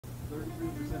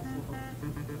33% slow.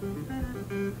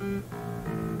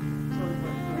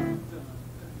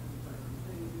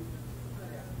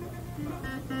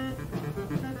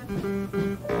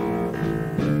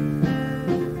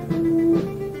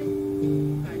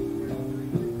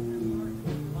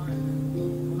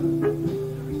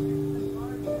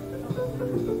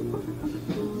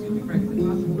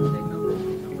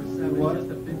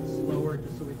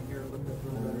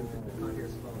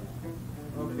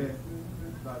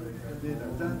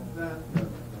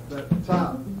 The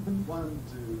top. 1,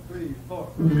 2, 3, 4.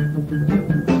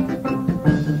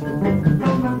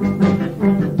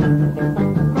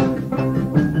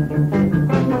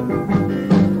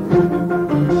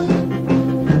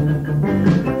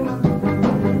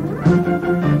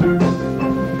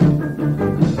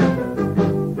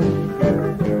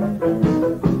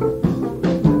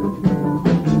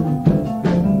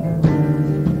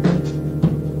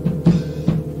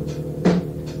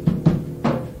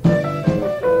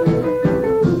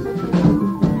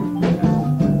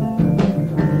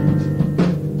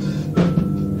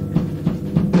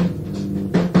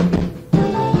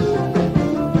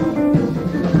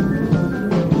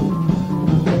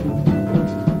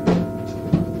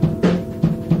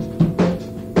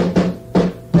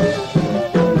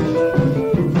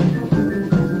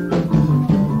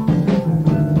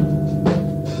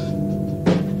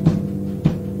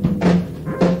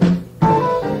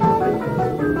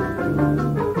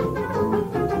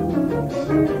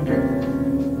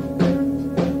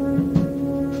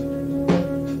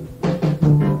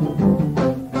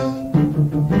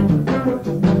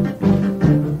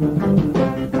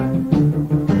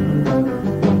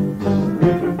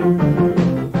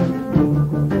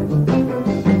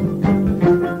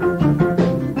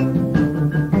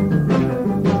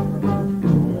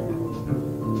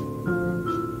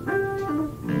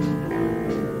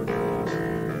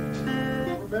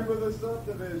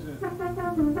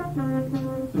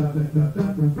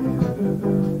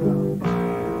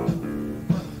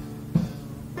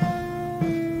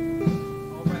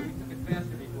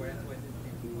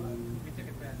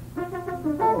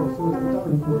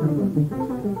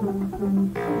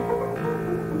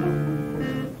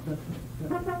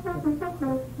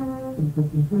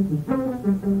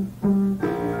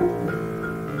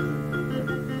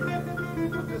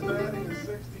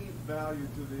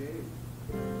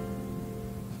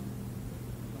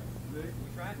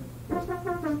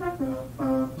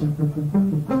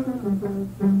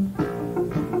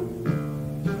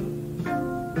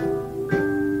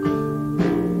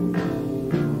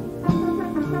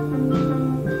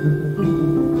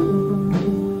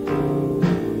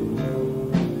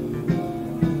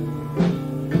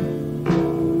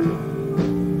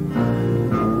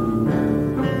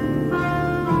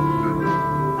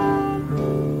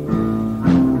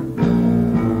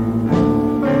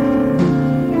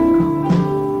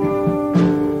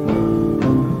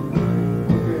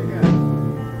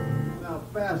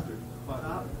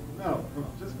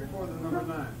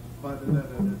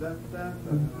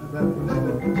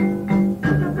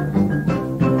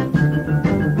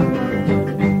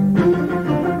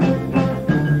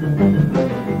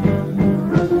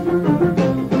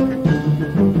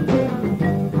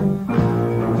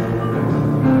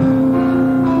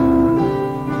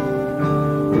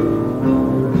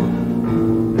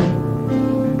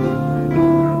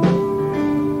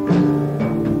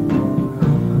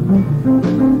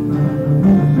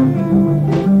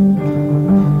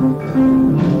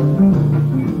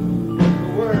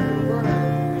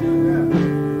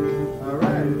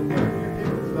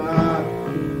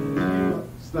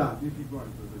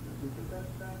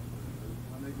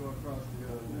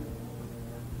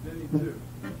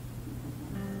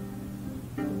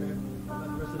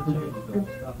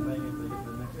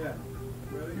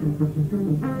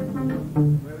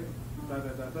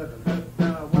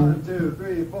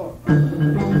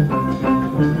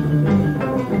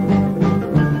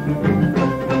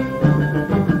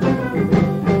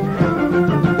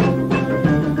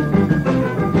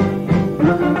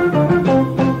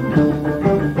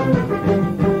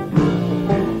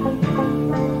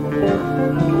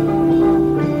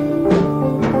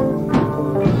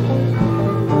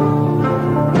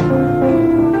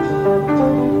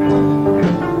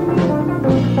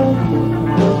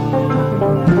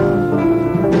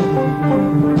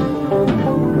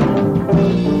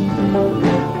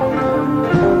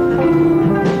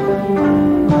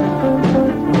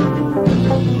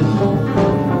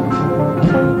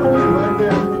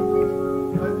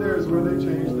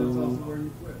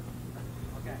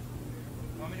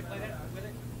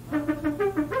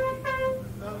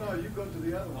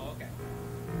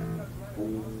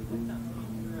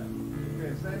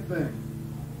 thing.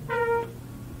 A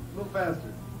little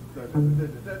faster.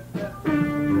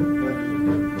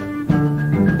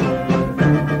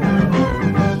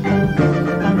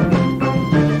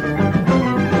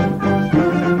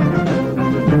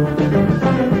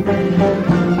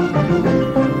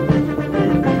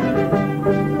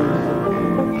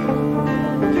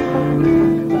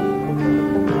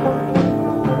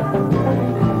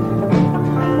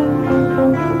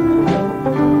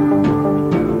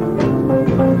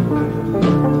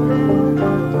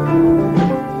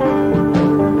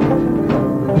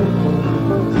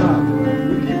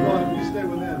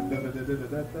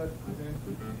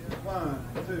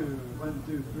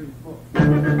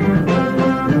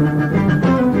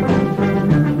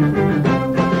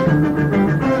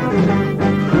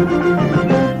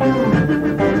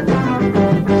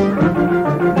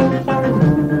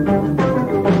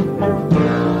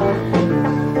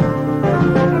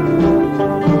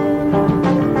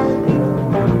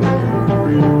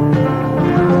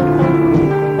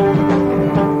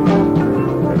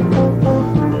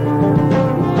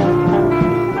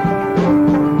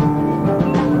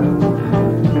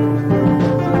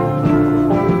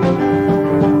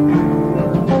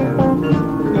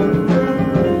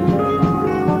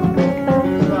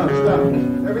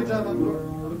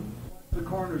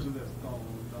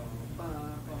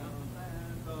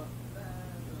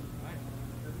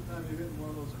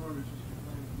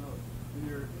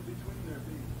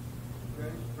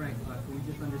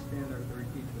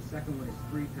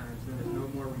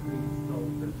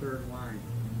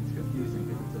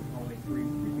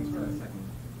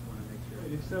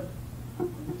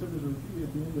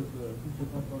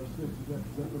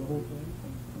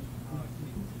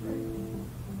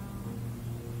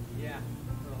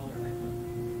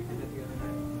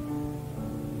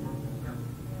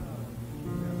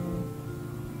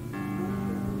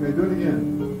 Okay, do it again.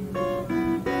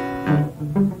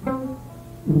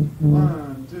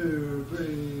 1, 2,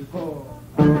 3, 4.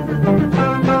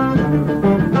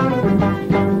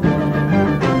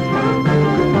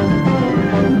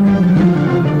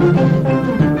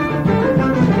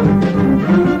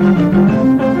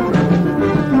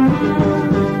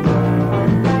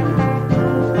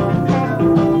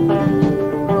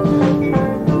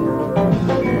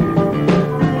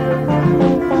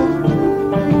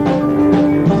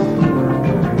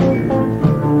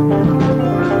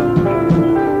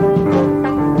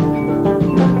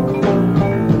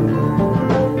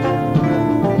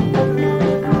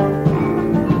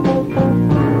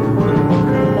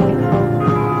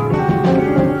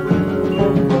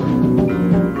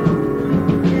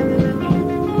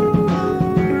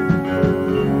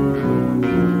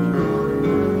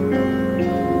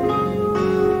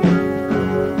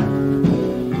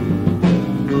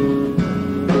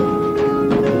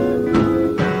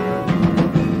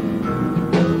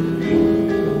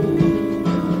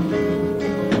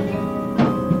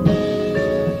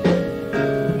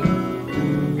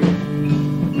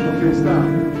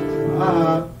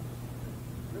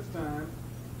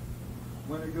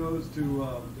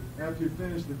 After you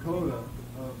finish the coda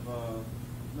of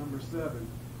number 7,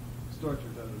 start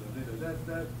your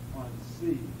da-da-da-da-da-da on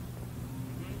C.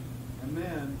 And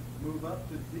then move up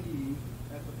to D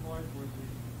at the point where the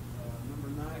number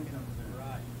 9 comes in.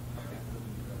 Right. Okay.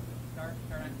 Start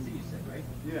on C, you said, right?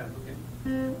 Yeah. Okay.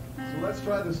 So let's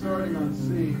try the starting on C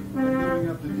and moving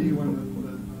up to D when the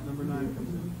number 9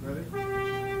 comes in. Ready?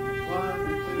 1,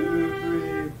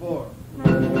 2, 3, 4.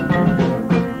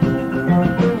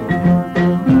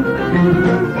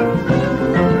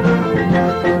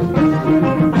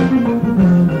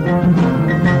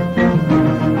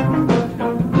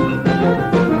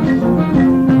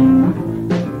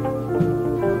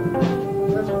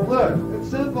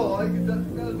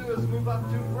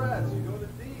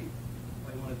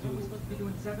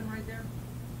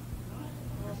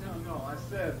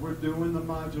 We're doing the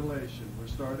modulation. We're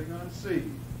starting on C.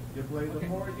 You play the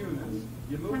 4 units.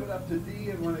 You move it up to D,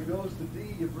 and when it goes to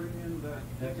D, you bring in the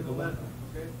back to the left.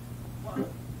 Okay? 1,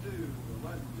 2,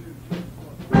 1, 2, 3,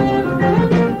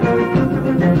 4.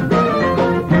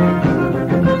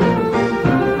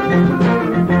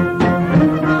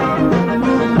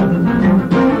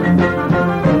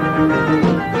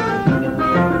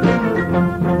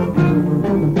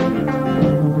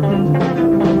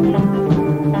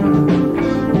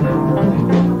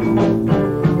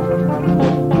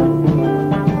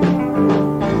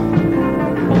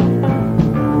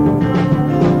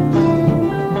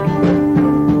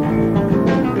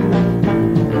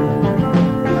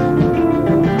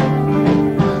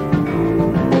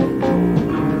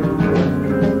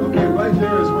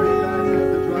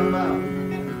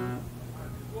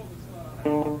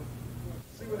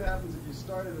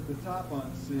 top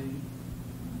on C,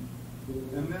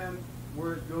 and then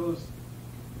where it goes,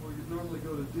 where you normally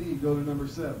go to D, go to number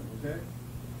 7, okay?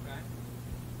 Okay.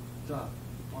 Top.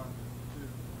 1,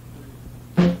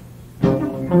 2, 3.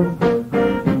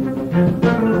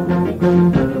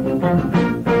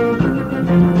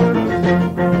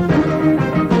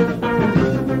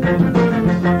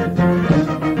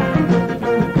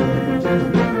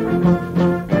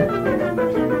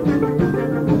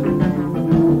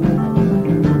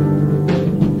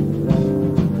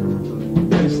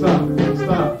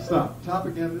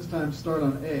 Again, this time start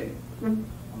on A.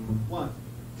 1,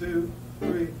 2,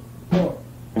 3, 4.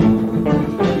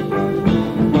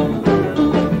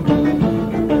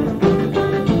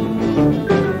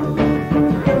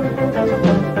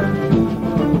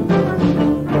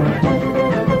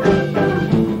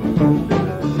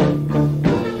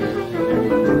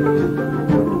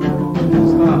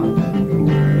 Stop.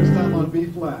 This time on B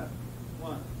flat.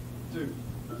 1, 2,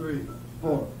 3,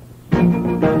 4.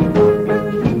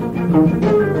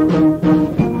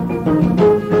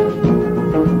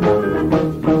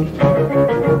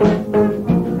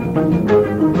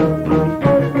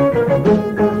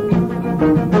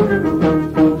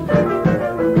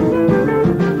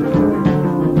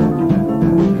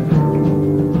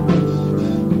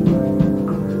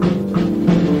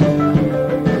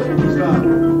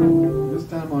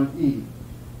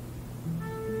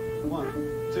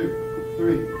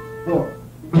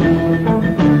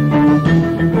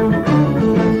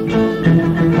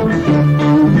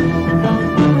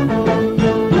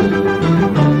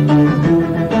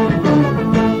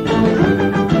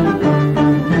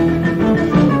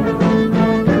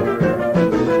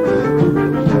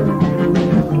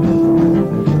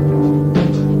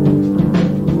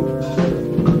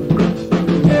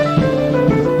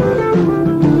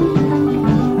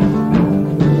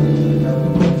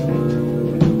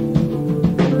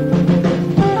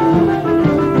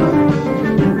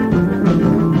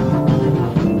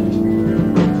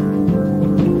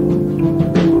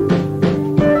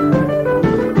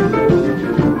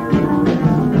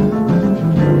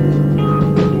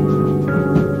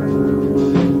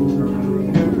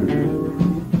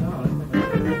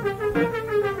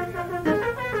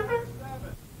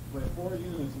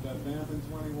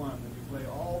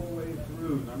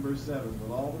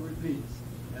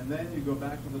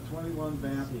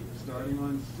 Starting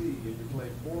on C, and you play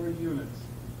 4 units.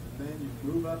 Then you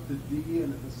move up to D,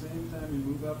 and at the same time you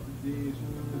move up to D is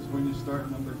when you start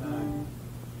number 9.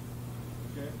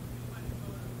 Okay?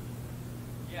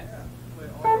 Yes. Yeah. Play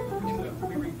all of them.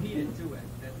 We repeat it to it.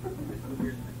 That's the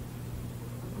weird thing.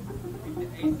 The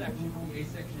A section. The A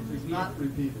section is It's not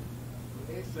repeated.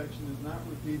 The A section is not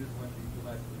repeated when you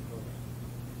select the code.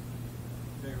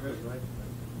 Okay, ready? Right.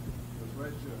 Goes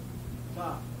right to it.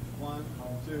 Top. 1,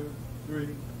 2, 3.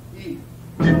 E.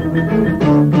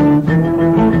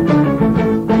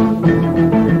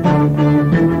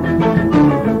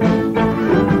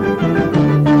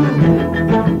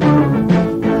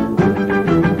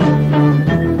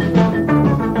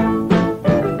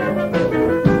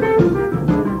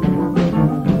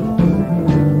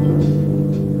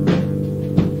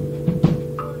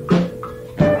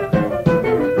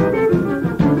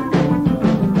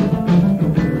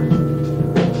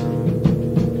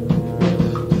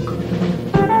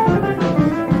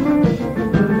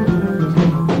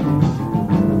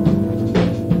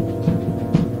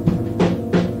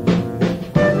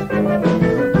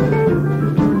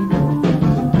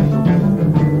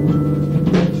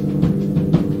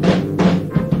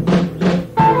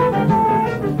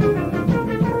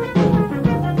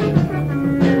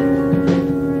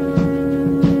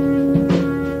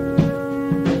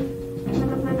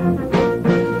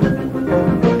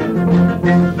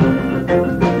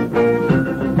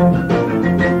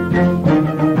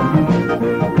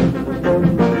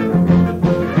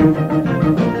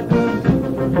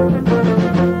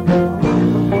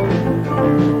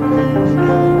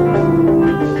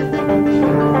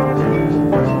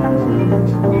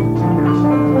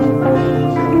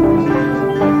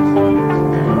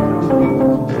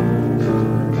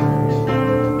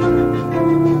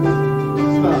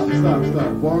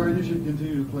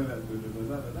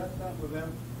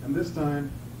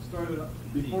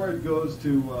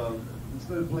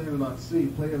 Instead of playing it on C,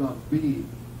 play it on B.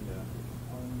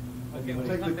 Yeah. Okay,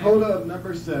 take the coda of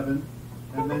number 7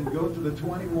 and then go to the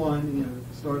 21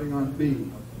 starting on B.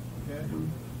 Okay?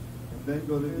 And then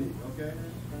go to D. Okay?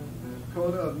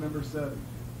 Coda of number 7.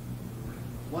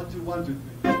 1, 2, 1, 2,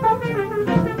 3.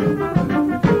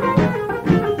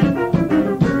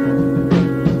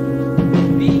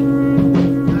 B.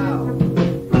 Now.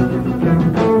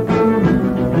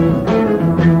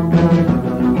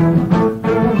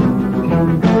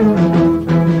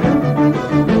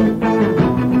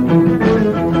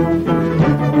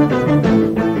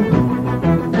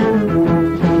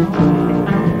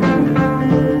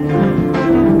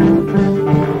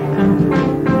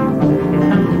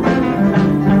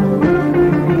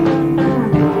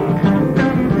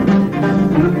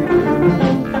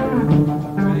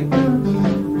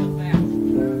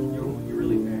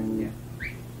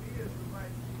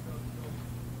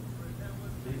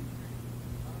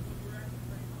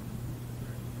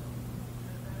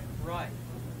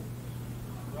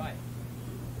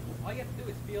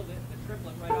 feel, the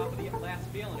triplet right off of the last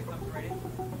feel, and it comes right in.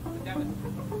 But that was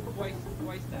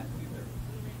twice that, 2/3.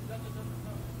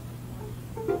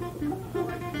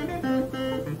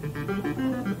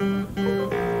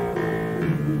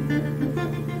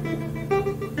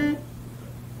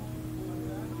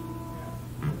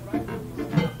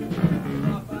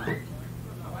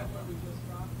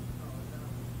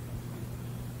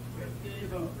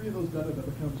 Three of those done it, that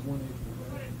becomes 1/8.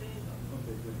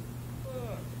 Okay, good.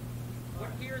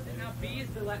 What key is it now? B is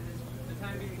the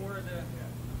time before the.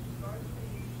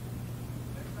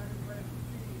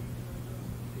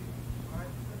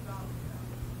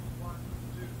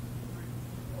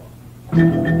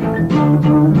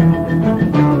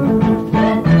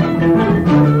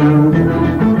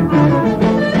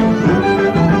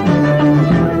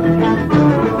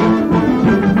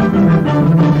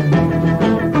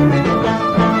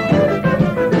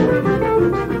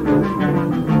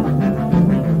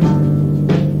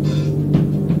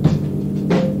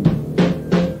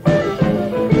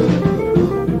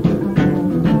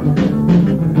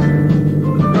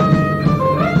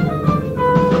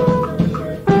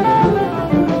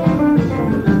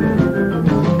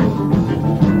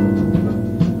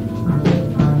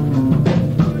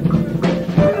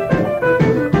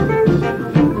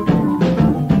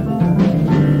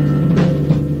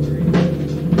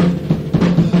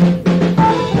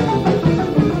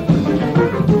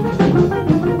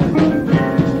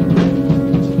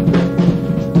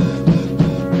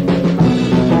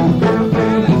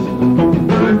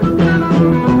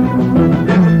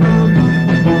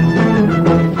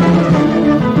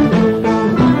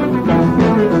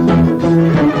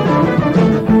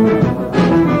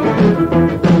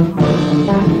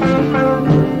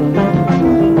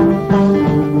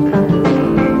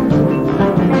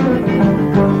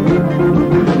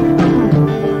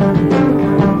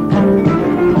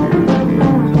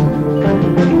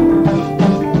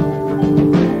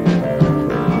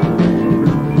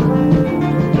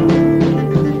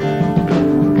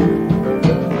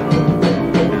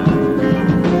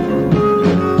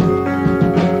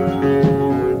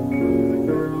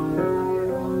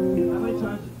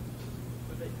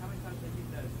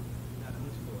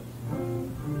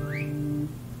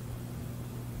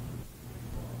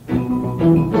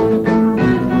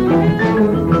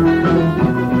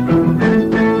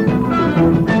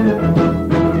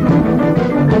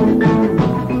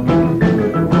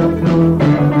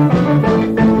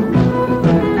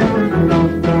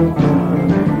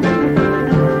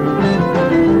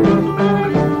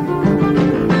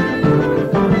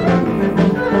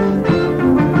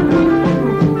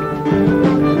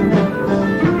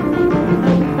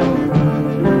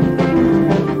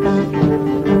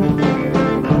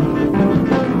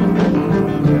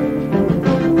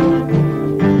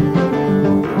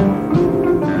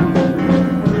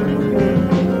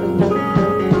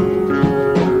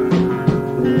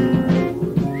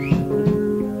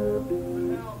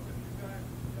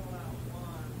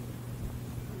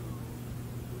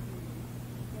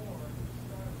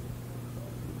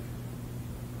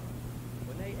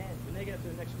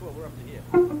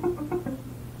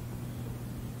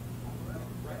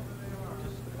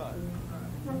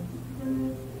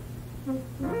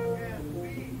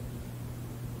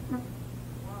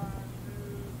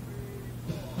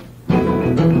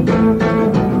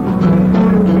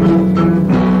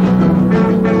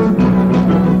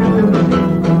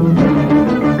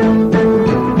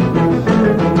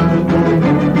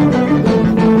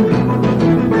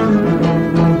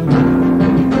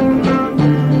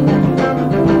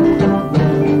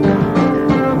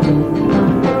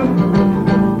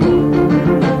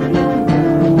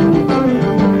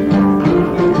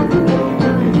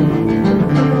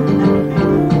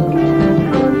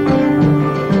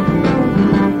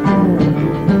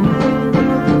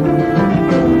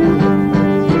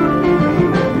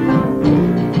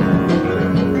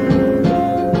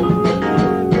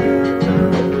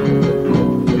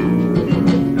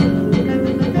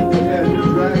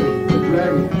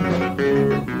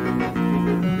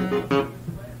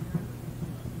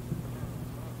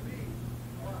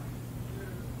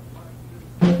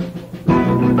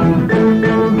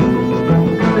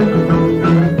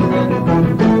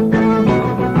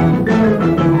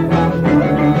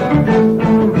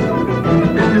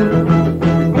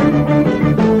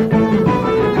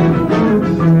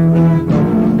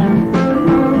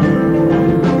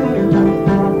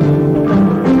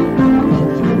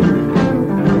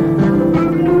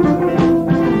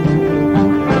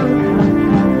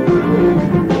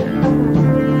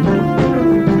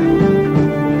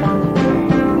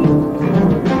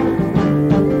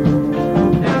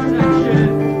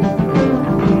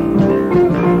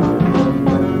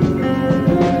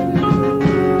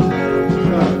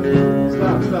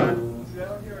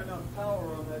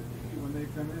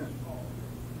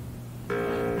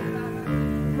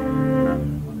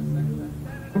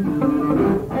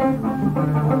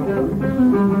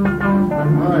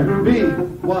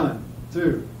 1,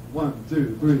 2, 1,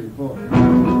 2, 3, 4.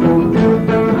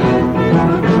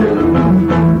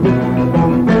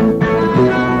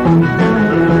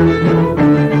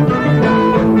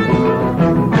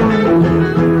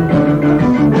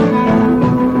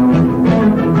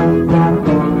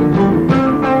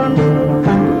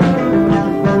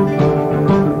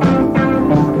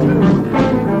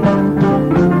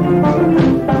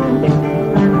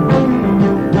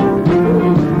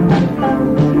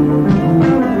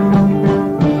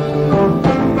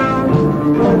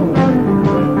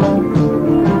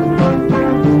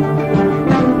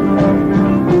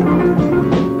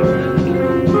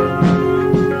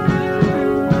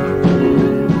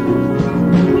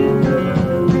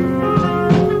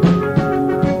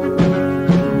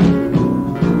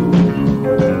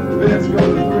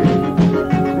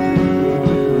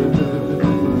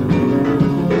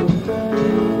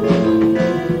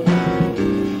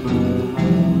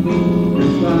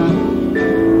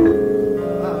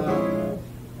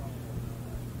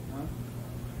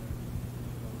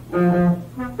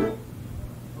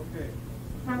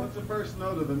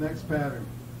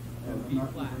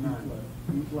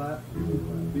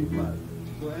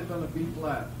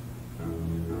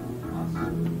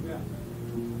 Yeah.